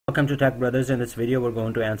Welcome to Tech Brothers. In this video we're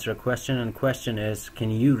going to answer a question, and question is,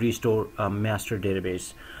 can you restore a master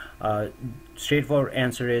database? Straightforward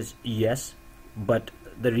answer is yes, but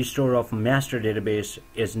the restore of master database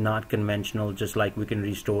is not conventional. Just like we can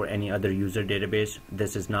restore any other user database,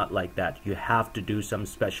 this is not like that. You have to do some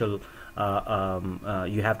special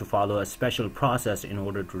you have to follow a special process in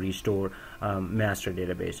order to restore master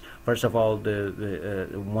database. First of all,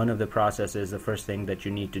 one of the processes, the first thing that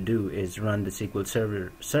you need to do is run the SQL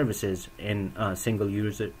Server services in single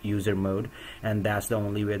user mode, and that's the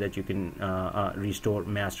only way that you can restore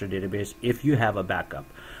master database if you have a backup.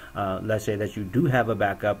 Let's say that you do have a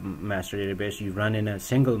backup master database, you run in a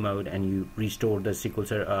single mode and you restore the SQL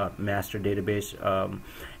Server master database,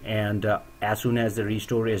 and as soon as the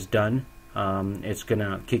restore is done, it's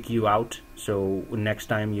gonna kick you out. So next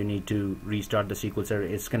time you need to restart the SQL Server,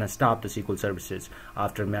 it's gonna stop the SQL services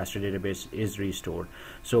after master database is restored.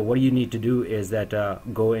 So what you need to do is that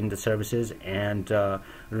go in the services and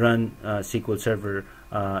run SQL Server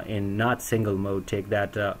in not single mode. Take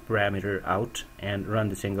that parameter out and run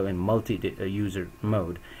the single in multi-user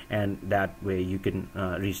mode, and that way you can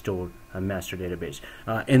restore a master database.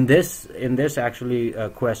 In this actually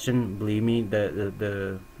question, believe me,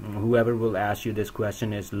 the whoever will ask you this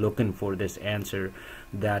question is looking for this answer,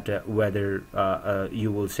 that whether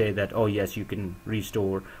you will say that, oh yes, you can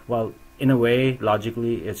restore. Well, in a way,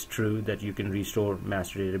 logically, it's true that you can restore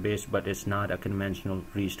master database, but it's not a conventional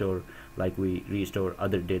restore like we restore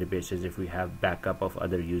other databases if we have backup of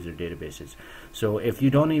other user databases. So if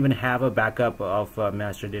you don't even have a backup of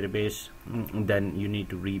master database, then you need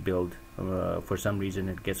to rebuild. For some reason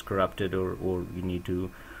it gets corrupted, or you need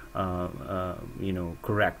to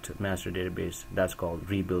correct master database. That's called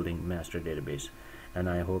rebuilding master database, and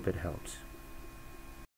I hope it helps.